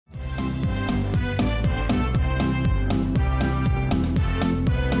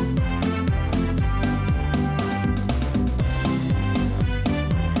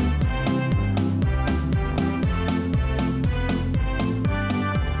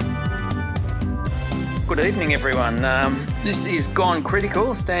Good evening, everyone. This is Gone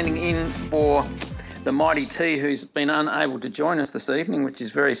Critical, standing in for the mighty T, who's been unable to join us this evening, which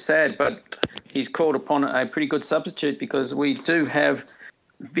is very sad, but he's called upon a pretty good substitute because we do have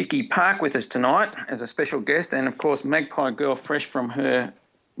Vicky Park with us tonight as a special guest, and of course Magpie Girl, fresh from her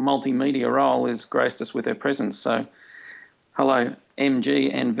multimedia role, has graced us with her presence. So hello,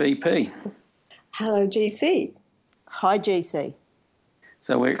 MG and VP. Hello, GC. Hi, GC.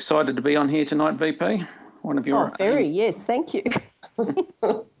 So we're excited to be on here tonight, VP. One of your yes, thank you.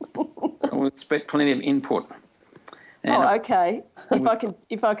 We'll expect plenty of input. And okay.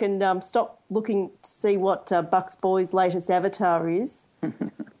 If I can stop looking to see what Bucks Boy's latest avatar is.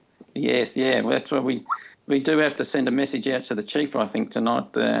 Yes, yeah. Well, that's what we do have to send a message out to the Chief, I think,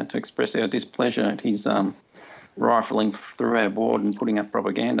 tonight to express our displeasure at his rifling through our board and putting up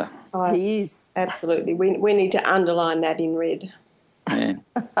propaganda. Oh, he is. Absolutely. We need to underline that in red. Yeah.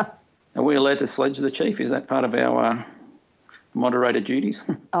 Are we allowed to sledge the Chief? Is that part of our moderator duties?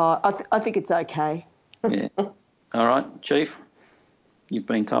 I think it's okay. Yeah. All right, Chief, you've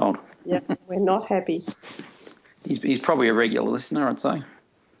been told. Yeah, we're not happy. He's probably a regular listener, I'd say.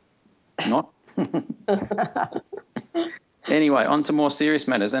 Not? Anyway, on to more serious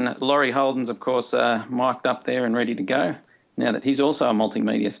matters. And Laurie Holden's, of course, mic'd up there and ready to go now that he's also a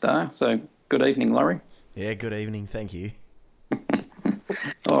multimedia star. So good evening, Laurie. Yeah, good evening. Thank you.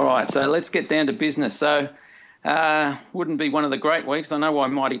 All right, so let's get down to business. So wouldn't be one of the great weeks. I know why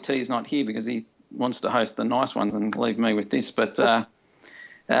Mighty T's not here, because he wants to host the nice ones and leave me with this. But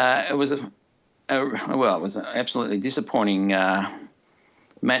it was it was an absolutely disappointing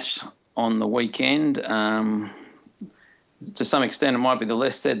match on the weekend. To some extent, it might be the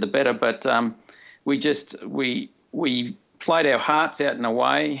less said the better. But we played our hearts out in a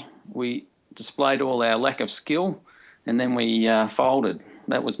way. We displayed all our lack of skill, and then we folded.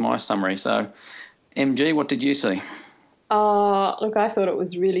 That was my summary. So, MG, what did you see? Look, I thought it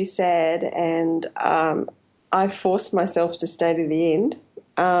was really sad, and I forced myself to stay to the end.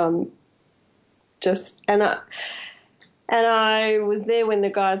 And I was there when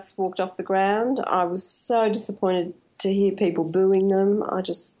the guys walked off the ground. I was so disappointed to hear people booing them. I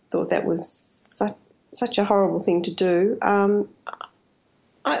just thought that was such a horrible thing to do.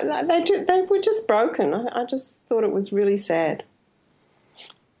 They were just broken. I just thought it was really sad.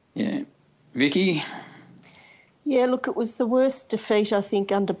 Yeah. Vicky? Yeah, look, it was the worst defeat, I think,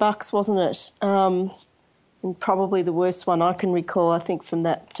 under Bucks, wasn't it? And probably the worst one I can recall, I think, from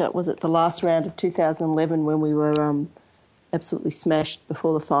that, was it the last round of 2011 when we were absolutely smashed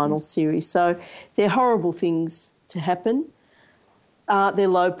before the final series. So they're horrible things to happen. They're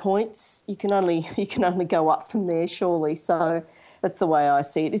low points. You can only go up from there, surely. So that's the way I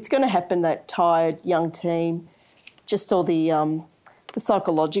see it. It's going to happen, that tired young team, just all the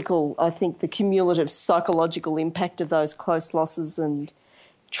psychological, I think, the cumulative psychological impact of those close losses and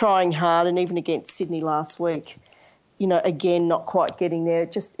trying hard, and even against Sydney last week, again, not quite getting there.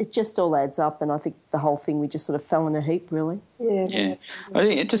 It just all adds up, and I think the whole thing, we just sort of fell in a heap, really. Yeah. I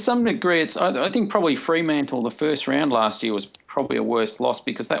think to some degree, I think probably Fremantle, the first round last year, was probably a worse loss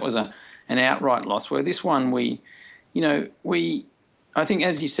because that was an outright loss, where this one I think,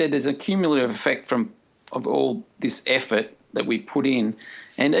 as you said, there's a cumulative effect of all this effort that we put in.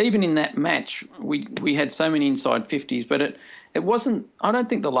 And even in that match, we had so many inside 50s, but it wasn't, I don't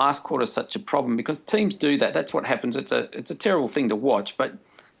think the last quarter is such a problem because teams do that. That's what happens. It's a terrible thing to watch, but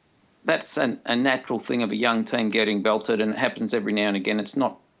that's a natural thing of a young team getting belted, and it happens every now and again. It's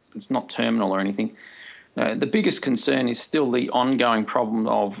not terminal or anything. The biggest concern is still the ongoing problem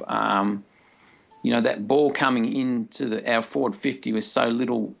of, that ball coming into our forward 50 with so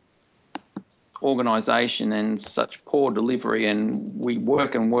little organisation and such poor delivery, and we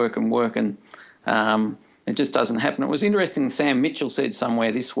work and it just doesn't happen. It was interesting, Sam Mitchell said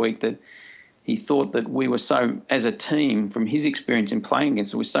somewhere this week that he thought that we were so, as a team, from his experience in playing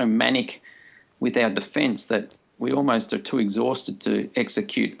against it, we're so manic with our defence that we almost are too exhausted to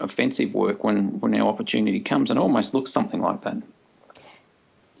execute offensive work when our opportunity comes, and it almost looks something like that.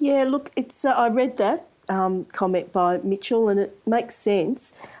 Yeah, look, it's I read that comment by Mitchell, and it makes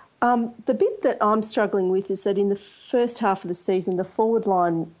sense. The bit that I'm struggling with is that in the first half of the season, the forward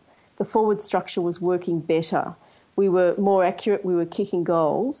structure was working better. We were more accurate. We were kicking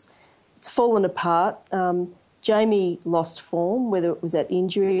goals. It's fallen apart. Jamie lost form, whether it was that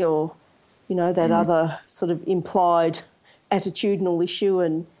injury or, that other sort of implied attitudinal issue,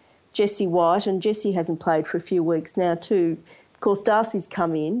 and Jesse White, and Jesse hasn't played for a few weeks now too. Of course, Darcy's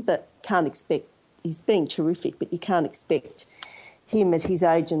come in, but he's been terrific, but you can't expect him at his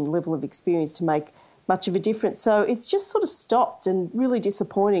age and level of experience to make much of a difference. So it's just sort of stopped, and really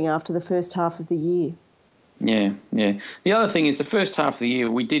disappointing after the first half of the year. Yeah, yeah. The other thing is the first half of the year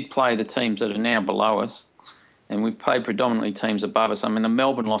we did play the teams that are now below us, and we've played predominantly teams above us. I mean, the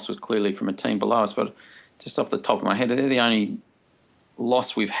Melbourne loss was clearly from a team below us, but just off the top of my head, they're the only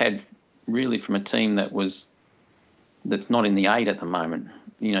loss we've had really from a team that's not in the 8 at the moment,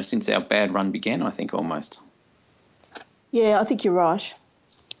 since our bad run began, I think, almost. Yeah, I think you're right.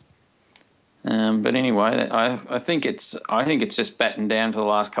 But anyway, I think it's just battened down for the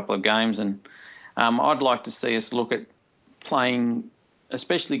last couple of games, and I'd like to see us look at playing,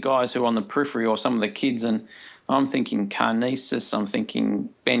 especially guys who are on the periphery or some of the kids. And I'm thinking Karnisis, I'm thinking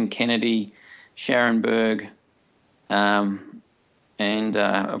Ben Kennedy, Scharenberg, and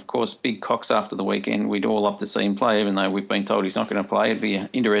of course Big Cox after the weekend. We'd all love to see him play, even though we've been told he's not going to play. It'd be an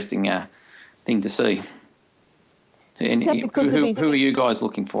interesting thing to see. And Is that because of his who are you guys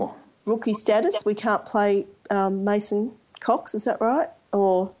looking for? Rookie status? We can't play Mason Cox, is that right?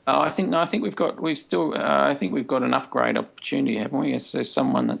 Or I think we've got an upgrade opportunity, haven't we? There's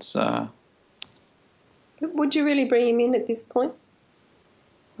someone that's. Would you really bring him in at this point?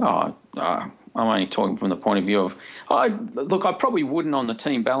 I'm only talking from the point of view of. I probably wouldn't on the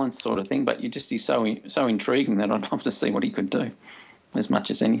team balance sort of thing, but he's so intriguing that I'd love to see what he could do, as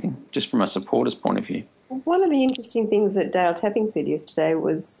much as anything, just from a supporter's point of view. One of the interesting things that Dale Tapping said yesterday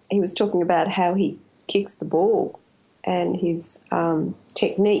was he was talking about how he kicks the ball and his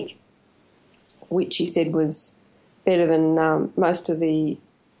technique, which he said was better than most of the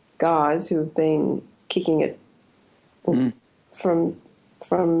guys who have been kicking it from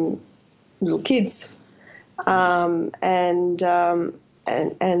little kids, and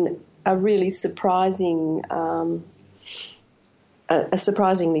a really surprising, a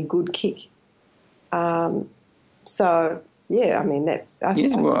surprisingly good kick. So yeah, I mean that.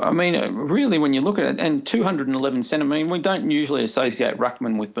 Really, when you look at it, and 211 centimetres. I mean, we don't usually associate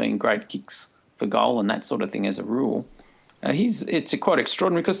ruckman with being great kicks for goal and that sort of thing as a rule. It's quite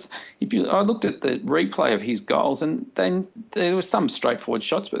extraordinary because I looked at the replay of his goals, and then there was some straightforward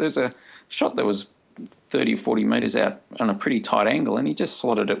shots, but there's a shot that was 30 or 40 metres out on a pretty tight angle, and he just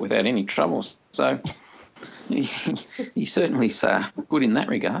slotted it without any troubles. So he certainly's good in that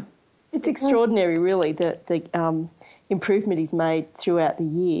regard. It's extraordinary, really, that the improvement he's made throughout the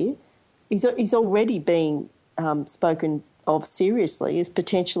year. He's already been spoken of seriously as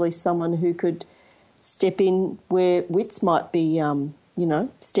potentially someone who could step in where Witts might be,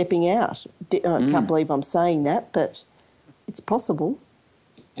 stepping out. I can't believe I'm saying that, but it's possible.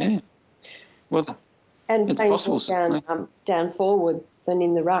 Yeah. Well, and it's playing possible down forward than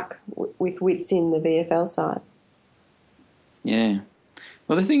in the ruck with Witts in the VFL side. Yeah.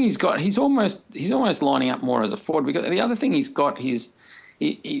 Well, the thing he's almost lining up more as a forward, because the other thing he's got his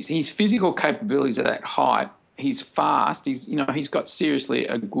physical capabilities at that height. He's fast. He's got seriously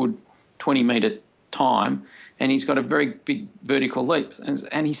a good 20-metre time, and he's got a very big vertical leap,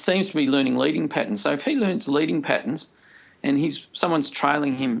 and he seems to be learning leading patterns. So if he learns leading patterns, and someone's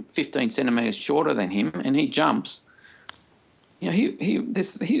trailing him 15 centimetres shorter than him, and he jumps,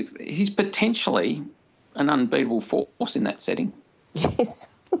 he's potentially an unbeatable force in that setting. Yes.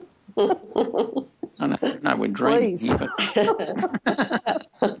 I know we're dreaming here, but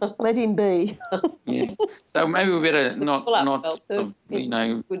let him be. Yeah. So maybe we better not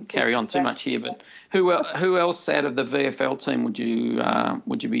carry on too much here. But who else out of the VFL team would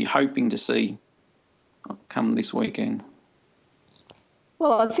you be hoping to see come this weekend?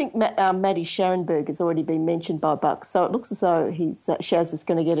 Well, I think Matty Scharenberg has already been mentioned by Buck, so it looks as though Shaz is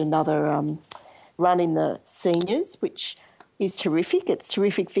going to get another run in the seniors, which is terrific. It's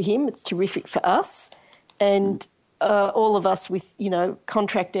terrific for him. It's terrific for us. And all of us with,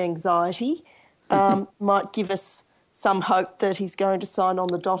 contract anxiety might give us some hope that he's going to sign on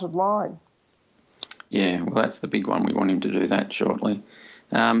the dotted line. Yeah, well, that's the big one. We want him to do that shortly.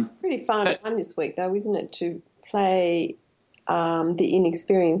 Pretty fun one this week, though, isn't it, to play the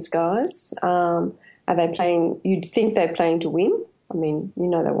inexperienced guys? Are they playing? You'd think they're playing to win. I mean, they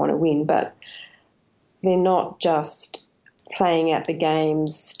want to win, but they're not just playing out the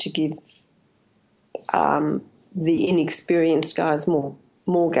games to give the inexperienced guys more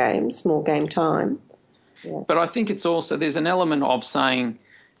game time. Yeah. But I think it's also, there's an element of saying,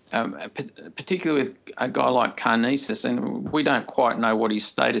 particularly with a guy like Karnisis, and we don't quite know what his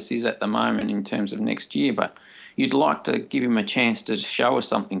status is at the moment in terms of next year, but you'd like to give him a chance to show us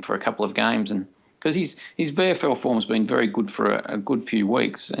something for a couple of games, and because his VFL form's been very good for a good few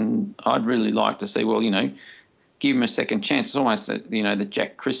weeks, and I'd really like to see, give him a second chance. It's almost, the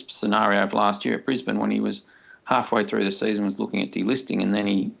Jack Crisp scenario of last year at Brisbane when he was halfway through the season was looking at delisting, and then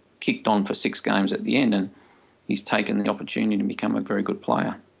he kicked on for 6 games at the end, and he's taken the opportunity to become a very good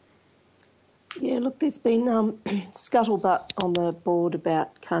player. Yeah, look, there's been scuttlebutt on the board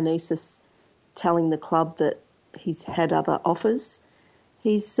about Karnezis telling the club that he's had other offers.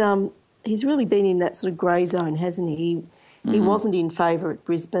 He's really been in that sort of grey zone, hasn't he? He wasn't in favour at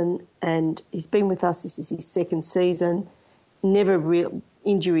Brisbane, and he's been with us. This is his second season. Never real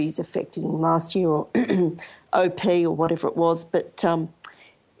injuries affected him last year, or OP or whatever it was. But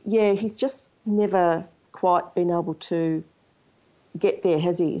yeah, he's just never quite been able to get there,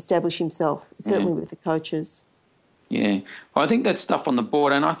 has he? Establish himself, certainly with the coaches. Yeah, I think that's stuff on the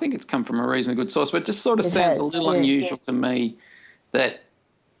board, and I think it's come from a reasonably good source. But it just sort of sounds a little unusual to me that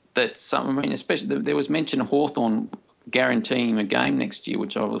some. I mean, especially there was mention of Hawthorn guaranteeing him a game next year,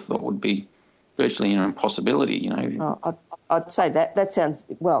 which I would have thought would be virtually an impossibility. You know, I'd say that sounds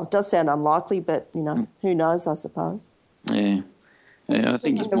well. It does sound unlikely, but you know, who knows? I suppose. Yeah, I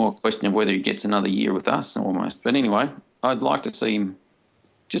think it's more a question of whether he gets another year with us almost. But anyway, I'd like to see him.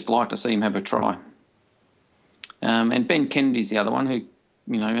 Just like to see him have a try. And Ben Kennedy's the other one who,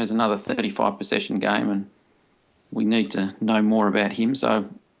 you know, has another 35 possession game, and we need to know more about him. So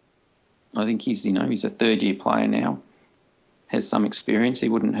I think he's a third-year player now, has some experience. He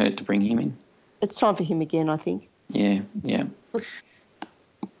wouldn't hurt to bring him in. It's time for him again, I think. Yeah.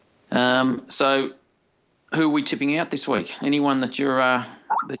 So who are we tipping out this week? Anyone that you're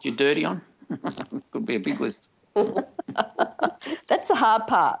dirty on? Could be a big list. That's the hard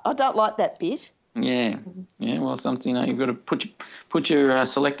part. I don't like that bit. Yeah. Well, something you've got to put your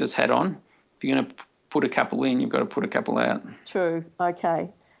selector's hat on. If you're going to put a couple in, you've got to put a couple out. True. Okay.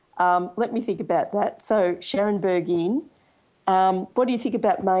 Let me think about that. So Scharenberg in. What do you think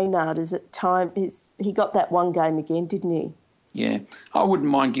about Maynard? Is it time? He got that one game again, didn't he? Yeah, I wouldn't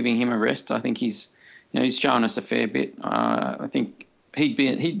mind giving him a rest. I think he's shown us a fair bit. I think he'd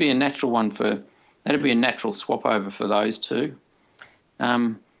be a natural one that'd be a natural swap over for those two.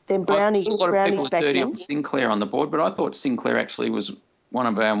 Then Brownie's a lot of people are back dirty in. on Sinclair on the board, but I thought Sinclair actually was one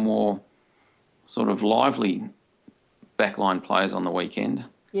of our more sort of lively backline players on the weekend.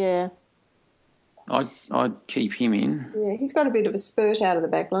 Yeah. I'd keep him in. Yeah, he's got a bit of a spurt out of the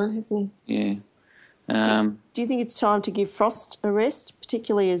back line, hasn't he? Yeah. Do you think it's time to give Frost a rest,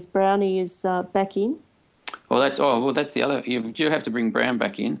 particularly as Brownie is back in? Well, that's the other. You do have to bring Brown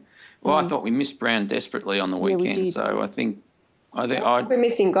back in. Well, I thought we missed Brown desperately on the weekend, we did. So I think we're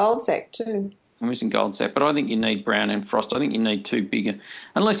missing Goldsack too. We're missing Goldsack, but I think you need Brown and Frost. I think you need two bigger,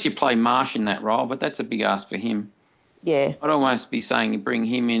 unless you play Marsh in that role, but that's a big ask for him. Yeah. I'd almost be saying you bring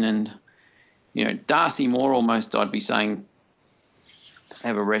him in and, Darcy Moore almost I'd be saying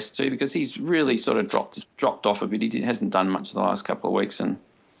have a rest too, because he's really sort of dropped off a bit. He hasn't done much the last couple of weeks. And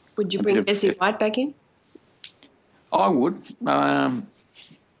would you bring Jesse White back in? I would.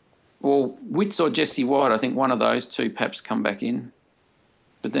 Well, Witts or Jesse White, I think one of those two perhaps come back in.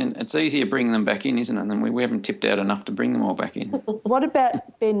 But then it's easier bringing them back in, isn't it? And we haven't tipped out enough to bring them all back in. What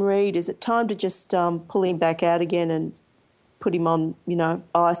about Ben Reid? Is it time to just pull him back out again and put him on,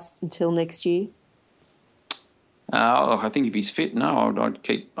 ice until next year? I think if he's fit, no, I'd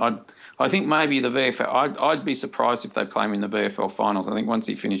keep. I think maybe the VFL. I'd be surprised if they play him in the VFL finals. I think once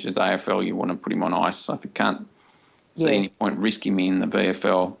he finishes AFL, you want to put him on ice. I can't see any point risking him in the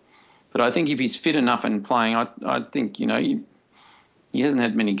VFL. But I think if he's fit enough and playing, I think he hasn't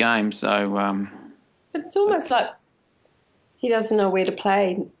had many games, so. But it's almost like he doesn't know where to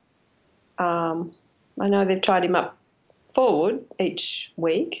play. I know they've tried him up forward each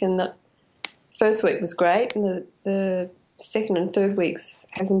week, and the first week was great, and the second and third weeks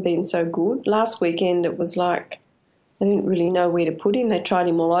hasn't been so good. Last weekend it was like they didn't really know where to put him. They tried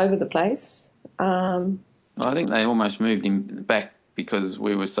him all over the place. I think they almost moved him back because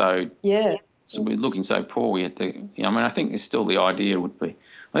we were so we were looking so poor. We had to. I think it's still the idea would be.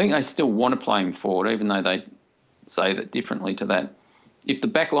 I think they still want to play him forward, even though they say that differently to that. If the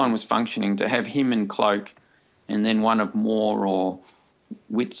back line was functioning, to have him and Cloak, and then one of Moore or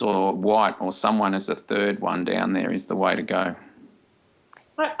Witts or White or someone as a third one down there is the way to go.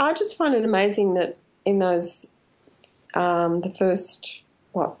 I just find it amazing that in those the first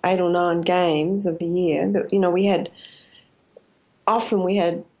 8 or 9 games of the year that we had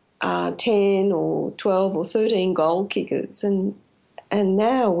 10 or 12 or 13 goal kickers, and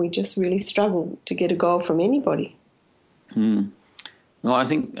now we just really struggle to get a goal from anybody. Well, I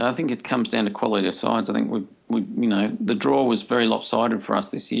think it comes down to quality of sides. I think we the draw was very lopsided for us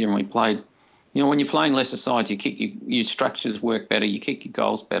this year, and we played. When you're playing lesser sides, your structures work better, you kick your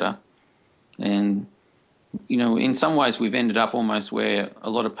goals better, and in some ways we've ended up almost where a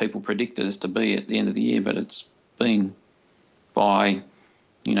lot of people predicted us to be at the end of the year, but it's been by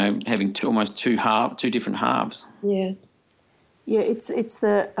having almost two different halves. Yeah. Yeah, it's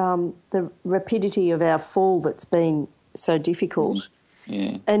the rapidity of our fall that's been so difficult.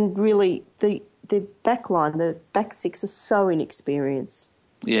 Yeah. And really, the back line, the back six are so inexperienced.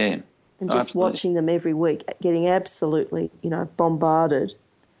 Yeah. And just watching them every week, getting absolutely, bombarded.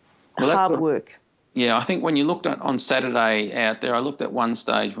 Well, hard work. Yeah, I think when you looked at on Saturday out there, I looked at one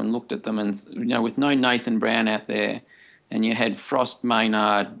stage when looked at them, and with no Nathan Brown out there, and you had Frost,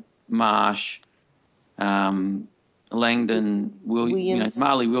 Maynard, Marsh, Langdon, Williams,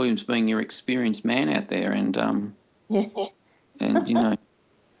 Marley Williams being your experienced man out there, and and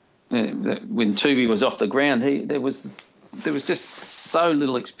when Tooby was off the ground, there was just so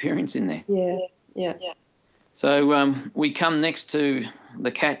little experience in there. Yeah. So we come next to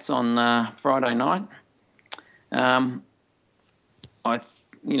the Cats on Friday night.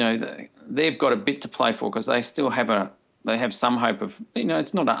 They've got a bit to play for because they still have some hope of,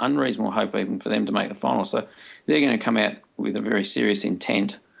 it's not an unreasonable hope even for them to make the final. So they're going to come out with a very serious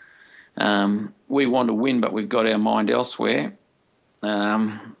intent. We want to win, but we've got our mind elsewhere.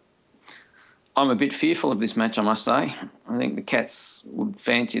 I'm a bit fearful of this match, I must say. I think the Cats would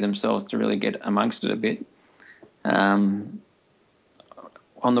fancy themselves to really get amongst it a bit. On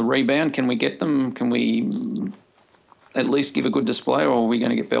the rebound, can we get them? Can we at least give a good display, or are we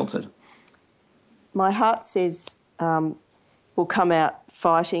going to get belted? My heart says we'll come out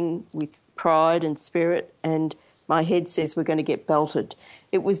fighting with pride and spirit, and my head says we're going to get belted.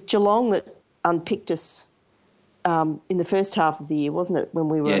 It was Geelong that unpicked us in the first half of the year, wasn't it, when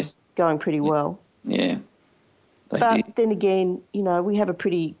we were going pretty well? Yeah. But then again, we have a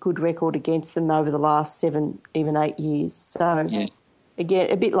pretty good record against them over the last 7, even 8 years. So, again,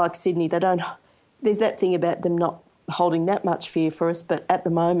 a bit like Sydney, there's that thing about them not holding that much fear for us, but at the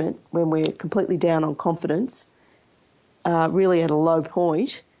moment, when we're completely down on confidence, really at a low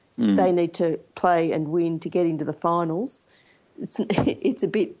point, they need to play and win to get into the finals. It's a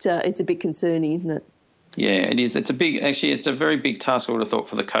bit concerning, isn't it? Yeah, it is. It's a very big task, I would have thought,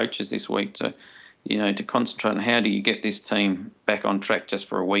 for the coaches this week to concentrate on how do you get this team back on track just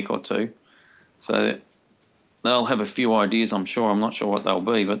for a week or two. So they'll have a few ideas, I'm sure. I'm not sure what they'll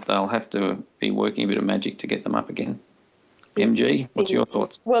be, but they'll have to be working a bit of magic to get them up again. MG, what's your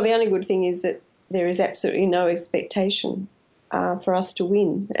thoughts? Well, the only good thing is that there is absolutely no expectation for us to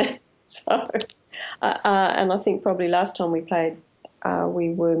win. And I think probably last time we played,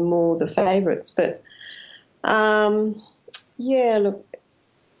 we were more the favourites. But, look,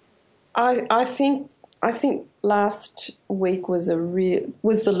 I think last week was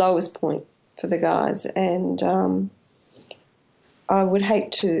was the lowest point for the guys, and I would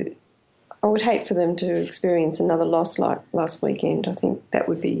hate for them to experience another loss like last weekend. I think that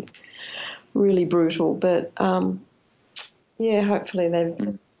would be really brutal. But hopefully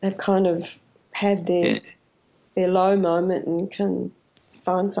they've kind of had their low moment and can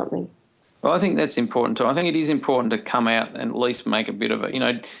find something. Well, I think that's important too. I think it is important to come out and at least make a bit of a,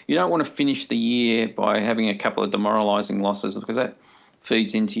 you don't want to finish the year by having a couple of demoralising losses because that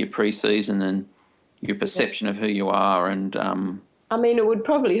feeds into your pre-season and your perception of who you are. And it would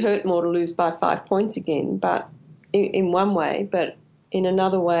probably hurt more to lose by 5 points again, but in one way, but in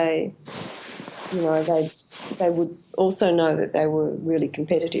another way, they would also know that they were really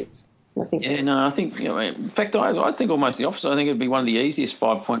competitive. I think. Yeah, no, I think in fact, I think almost the opposite. I think it'd be one of the easiest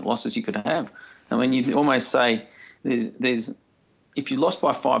 5-point losses you could have. I mean, you'd almost say there's if you lost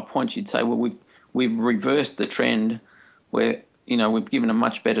by 5 points, you'd say, well, we've reversed the trend where we've given a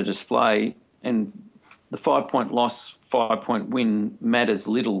much better display, and the 5-point loss, 5-point win matters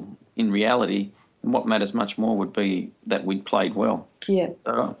little in reality. And what matters much more would be that we'd played well. Yeah.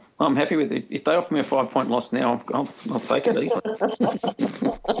 So I'm happy with it. If they offer me a 5-point loss now, I'll take it easily.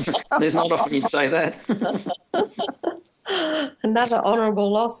 There's not often you'd say that. Another honourable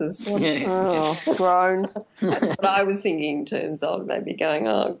losses. Grown. That's what I was thinking in terms of maybe going,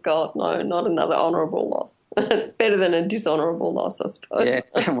 oh, God, no, not another honourable loss. It's better than a dishonourable loss, I suppose. Yeah,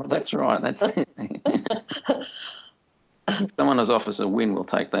 well, that's right. That's someone has offered us a win, we'll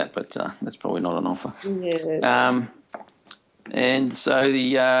take that, but that's probably not an offer. Yeah. And so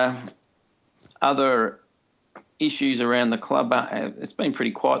the other issues around the club, it's been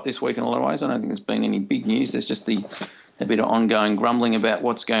pretty quiet this week in a lot of ways. I don't think there's been any big news. There's just a bit of ongoing grumbling about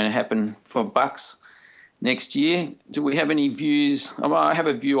what's going to happen for Bucks next year. Do we have any views? I have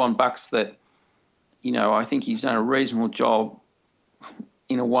a view on Bucks that, I think he's done a reasonable job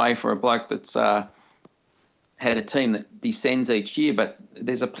in a way for a bloke that's had a team that descends each year, but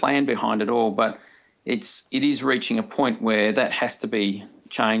there's a plan behind it all. But it is reaching a point where that has to be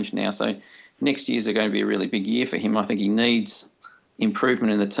changed now. So next year's going to be a really big year for him. I think he needs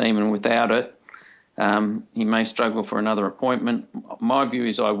improvement in the team, and without it, He may struggle for another appointment. My view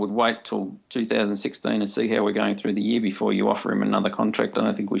is I would wait till 2016 and see how we're going through the year before you offer him another contract. I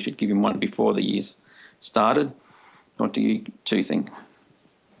don't think we should give him one before the year's started. What do you two think?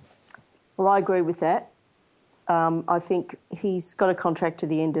 Well, I agree with that. I think he's got a contract to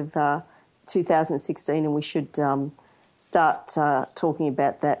the end of 2016, and we should start talking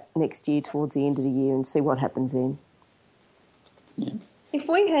about that next year towards the end of the year and see what happens then. Yeah. If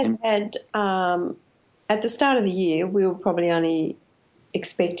we had at the start of the year, we were probably only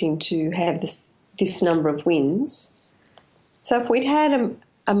expecting to have this number of wins. So if we'd had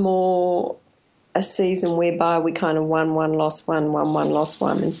a season whereby we kind of won one, lost one, won one, lost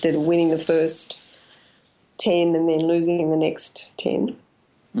one, instead of winning the first 10 and then losing the next 10,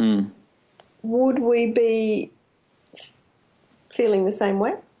 would we be feeling the same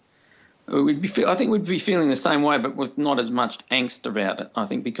way? I think we'd be feeling the same way, but with not as much angst about it. I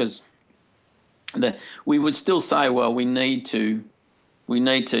think because we would still say, well, we've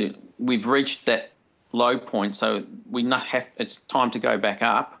reached that low point, so it's time to go back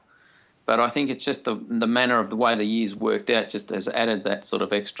up. But I think it's just the manner of the way the year's worked out just has added that sort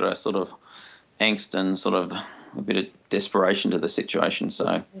of extra sort of angst and sort of a bit of desperation to the situation.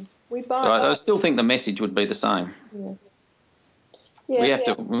 So, but I still think the message would be the same. Yeah. We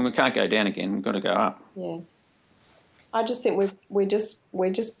can't go down again. We've got to go up. Yeah, I just think we're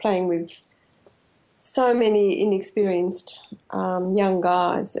just playing with so many inexperienced young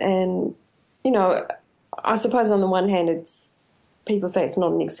guys, and I suppose on the one hand, people say it's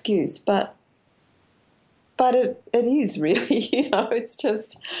not an excuse, but it is really. It's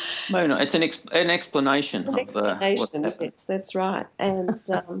just no, it's an explanation. An explanation of it. That's right, and.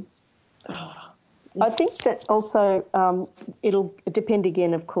 I think that also it'll depend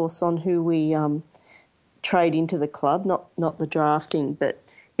again, of course, on who we trade into the club, not the drafting. But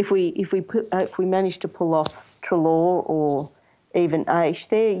if we manage to pull off Treloar or even Aish,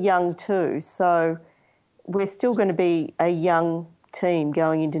 they're young too. So we're still going to be a young team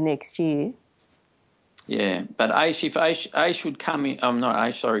going into next year. Yeah, but Aish would come in.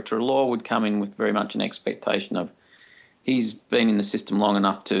 Treloar would come in with very much an expectation of. He's been in the system long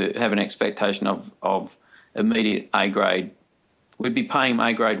enough to have an expectation of immediate A-grade. We'd be paying him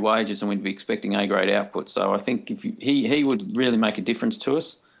A-grade wages and we'd be expecting A-grade output. So I think if he would really make a difference to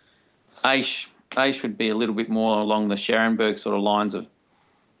us. Aish would be a little bit more along the Scharenberg sort of lines of,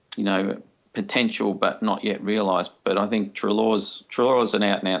 potential but not yet realised. But I think Treloar's an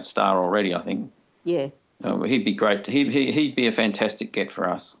out-and-out star already, I think. Yeah. He'd be great. He'd be a fantastic get for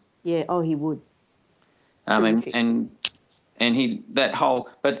us. Yeah, he would. But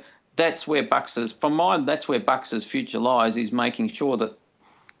that's where Bucks's future lies, is making sure that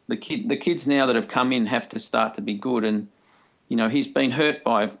the kids now that have come in have to start to be good. And he's been hurt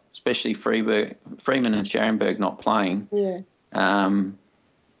by especially Freeman and Scharenberg not playing. Yeah.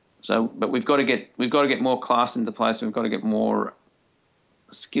 But we've got to get more class into place. We've got to get more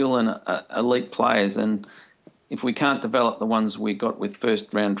skill and elite players. And if we can't develop the ones we got with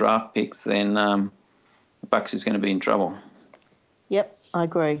first round draft picks, then Bucks is going to be in trouble. Yep, I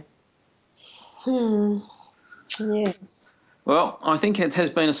agree. Yeah. Well, I think it has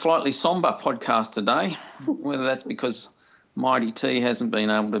been a slightly sombre podcast today, whether that's because Mighty T hasn't been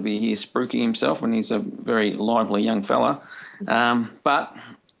able to be here spruiking himself when he's a very lively young fella. But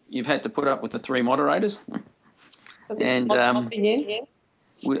you've had to put up with the three moderators. And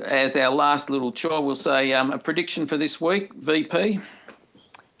as our last little chore, we'll say a prediction for this week, VP.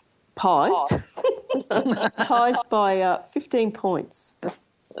 Pies. Pies by 15 points.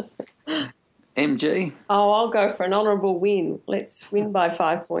 MG. Oh, I'll go for an honourable win. Let's win by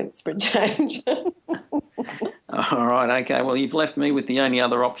 5 points for a change. All right, okay. Well, you've left me with the only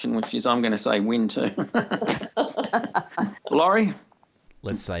other option, which is I'm going to say win too. Laurie?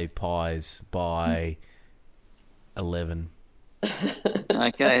 Let's say Pies by 11.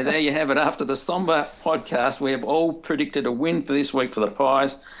 Okay, there you have it. After the sombre podcast, we have all predicted a win for this week for the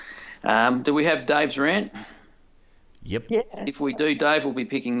Pies. Do we have Dave's rant? Yep. Yeah. If we do, Dave will be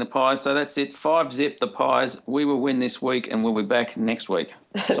picking the Pies. So that's it. 5-zip the Pies. We will win this week and we'll be back next week.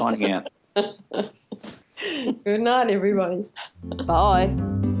 Signing out. Good night, everybody. Bye.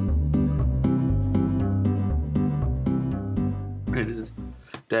 This is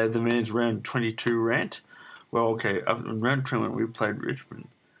Dave the Man's round 22 rant. Well, okay, in round 21 we played Richmond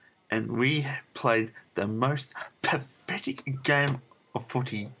and we played the most pathetic game of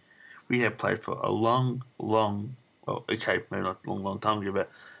footy we have played for a long, maybe not a long time ago, but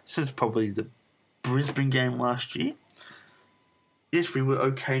since probably the Brisbane game last year. Yes, we were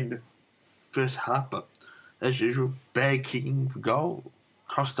okay in the first half, but as usual, bad kicking for goal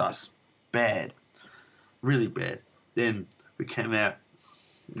cost us bad. really bad. Then we came out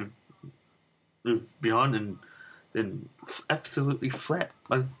behind and then absolutely flat.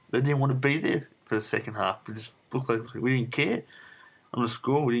 Like they didn't want to be there for the second half. It just looked like we didn't care on the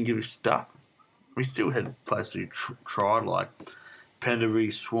score. We didn't give a stuff. We still had players who tried, like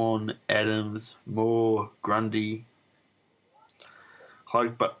Penderbury, Swan, Adams, Moore, Grundy,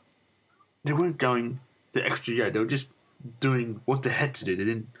 Cloak, but they weren't going the extra yard. They were just doing what they had to do.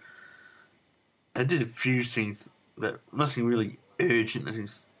 They did a few things, but nothing really urgent. Nothing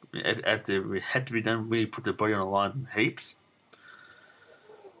had to be done. Really put their body on the line heaps.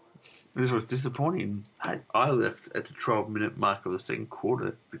 This was disappointing. I left at the 12-minute mark of the second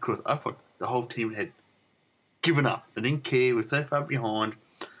quarter because I thought the whole team had given up. They didn't care. We're so far behind.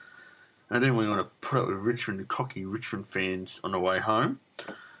 And I didn't really want to put up with the cocky Richmond fans on the way home.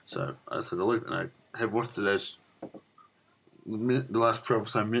 So I said, look, I have watched the last 12 or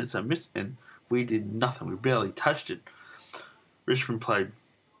so minutes I missed, and we did nothing. We barely touched it. Richmond played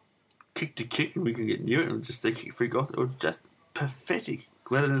kick to kick, and we could get near it, and just they kick free goals. It was just pathetic.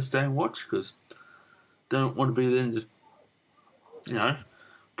 Glad I didn't stay and watch because don't want to be there and just,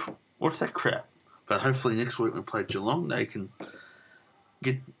 watch that crap. But hopefully next week when we play Geelong, they can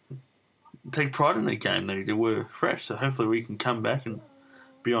take pride in their game. They were fresh, so hopefully we can come back and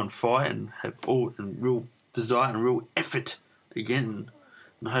be on fire and have real desire and real effort again.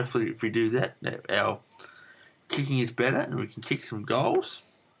 And hopefully if we do that, our kicking is better and we can kick some goals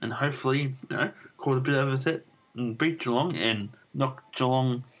and hopefully, cause a bit of a set and beat Geelong and knock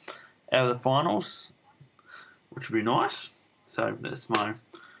Geelong out of the finals, which would be nice. So that's my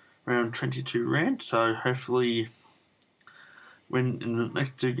round 22 rant. So hopefully win in the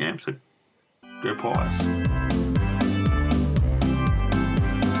next two games. So go Pies.